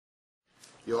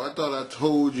Yo, I thought I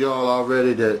told y'all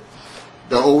already that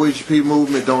the OHP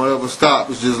movement don't ever stop.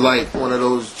 It's just like one of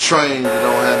those trains that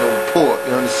don't have no port.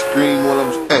 You on the screen, one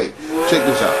of them. Hey, check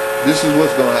this out. This is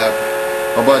what's gonna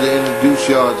happen. I'm about to introduce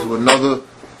y'all to another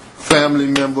family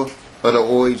member of the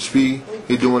OHP.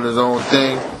 He doing his own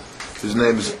thing. His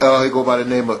name is He go by the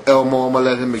name of Elmo. I'm gonna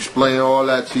let him explain all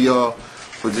that to y'all.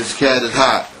 But this cat is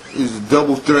hot. He's a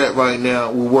double threat right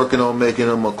now. We're working on making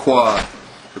him a quad,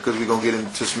 because we're going to get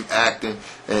into some acting,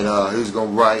 and he's going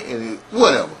to write, and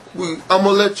whatever. I'm going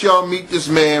to let y'all meet this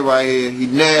man right here. He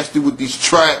nasty with these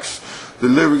tracks. The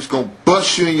lyrics going to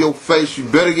bust you in your face. You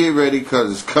better get ready,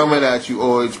 because it's coming at you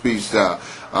OHP style.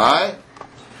 Alright?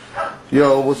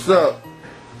 Yo, what's up?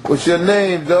 What's your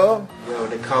name, dog? Yo,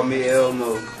 they call me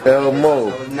Elmo.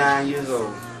 Elmo. I was 9 years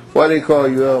old. Why they call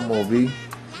you Elmo, B?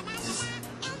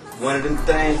 One of them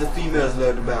things the females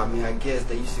loved about me, I guess.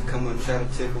 They used to come up and try to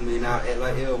tickle me, and I'll act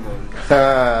like Elmo.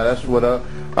 That's what up.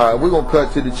 Alright, we're going to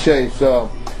cut to the chase.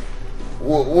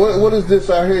 What is this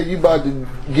I hear you about to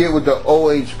get with the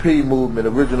OHP movement,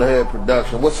 Original Head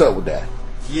Production? What's up with that?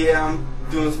 Yeah, I'm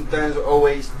doing some things with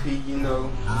OHP, you know,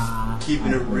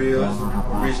 keeping it real.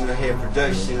 Original Head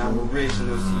Production. I'm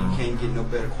original, so you can't get no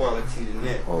better quality than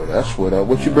that. Oh, that's what up.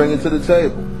 What you bringing to the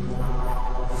table?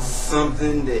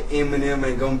 Something that Eminem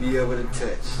ain't gonna be able to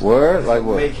touch. Word? Like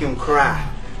what? Make him cry.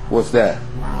 What's that?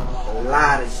 A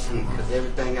lot of shit, because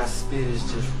everything I spit is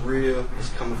just real. It's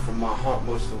coming from my heart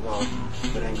most of all.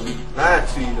 But I ain't gonna lie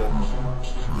to you though.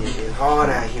 It's hard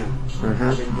out here.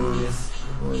 I've been doing this,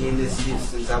 getting this shit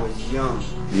since I was young.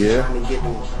 Yeah. Trying to get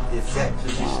the exact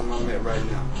position I'm at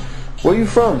right now. Where you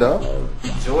from, dog?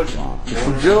 Georgia. You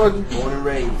from Georgia? Born and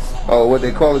raised. Oh, what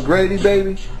they call it, Grady,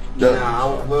 baby?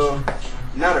 Well,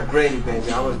 not a Grady baby.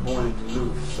 I was born in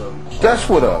Duluth, so. That's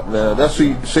what up, man. That's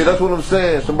what I'm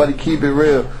saying. Somebody keep it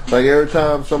real. Like every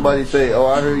time somebody say, "Oh,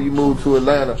 I heard you moved to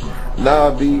Atlanta,"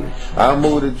 nah, B, I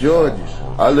moved to Georgia.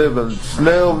 I live in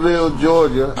Snellville,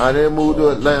 Georgia. I didn't move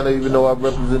to Atlanta, even though I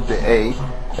represent the A,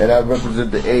 and I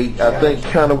represent the A. I think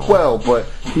kind of well, but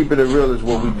keeping it real is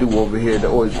what we do over here at the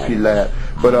OHP Lab.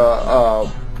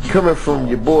 But coming from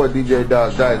your boy DJ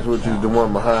Doc Dice, which is the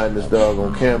one behind this dog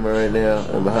on camera right now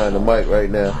and behind the mic right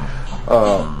now,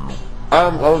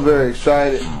 I'm very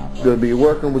excited to be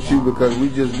working with you, because we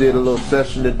just did a little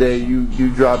session today. You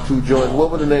dropped 2 joints. What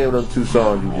were the name of them 2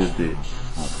 songs you just did?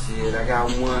 Shit, I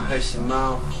got one, Hush Your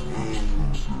Mouth, and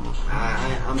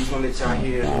I'm just gonna let y'all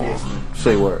hear the next one.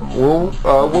 Say what?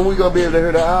 When we gonna be able to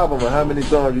hear the album, and how many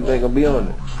songs you think gonna be on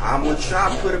it? I'm gonna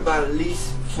try to put about at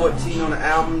least 14 on the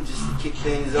album, just to kick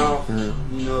things off.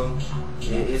 You know,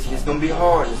 it's gonna be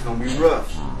hard. It's gonna be rough.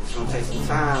 It's gonna take some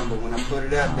time, but when I put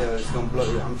it out there, it's gonna blow.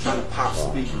 I'm trying to pop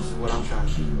speakers. Is what I'm trying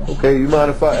to do. Okay, you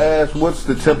mind if I ask, what's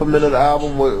the temperament of the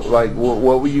album?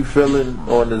 What were you feeling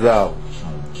on this album?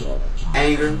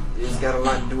 Anger. It's got a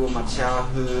lot to do with my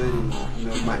childhood and, you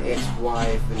know, my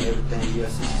ex-wife and everything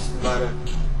else. It's just a lot of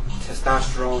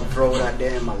testosterone thrown out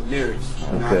there in my lyrics.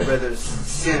 You know, I'd rather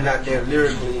send it out there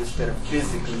lyrically instead of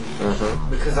physically,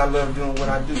 because I love doing what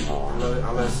I do.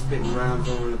 I love spitting rhymes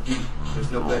over the beat.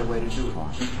 There's no better way to do it.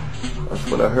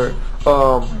 That's what I heard.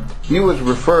 You was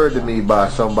referred to me by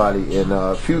somebody, and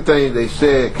a few things they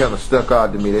said kind of stuck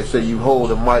out to me. They said you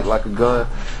hold a mic like a gun,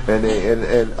 and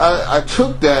I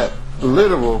took that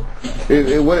literal.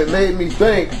 What it made me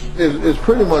think is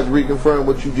pretty much reconfirming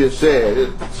what you just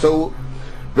said. So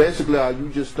basically, are you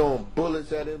just throwing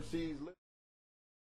bullets at MCs?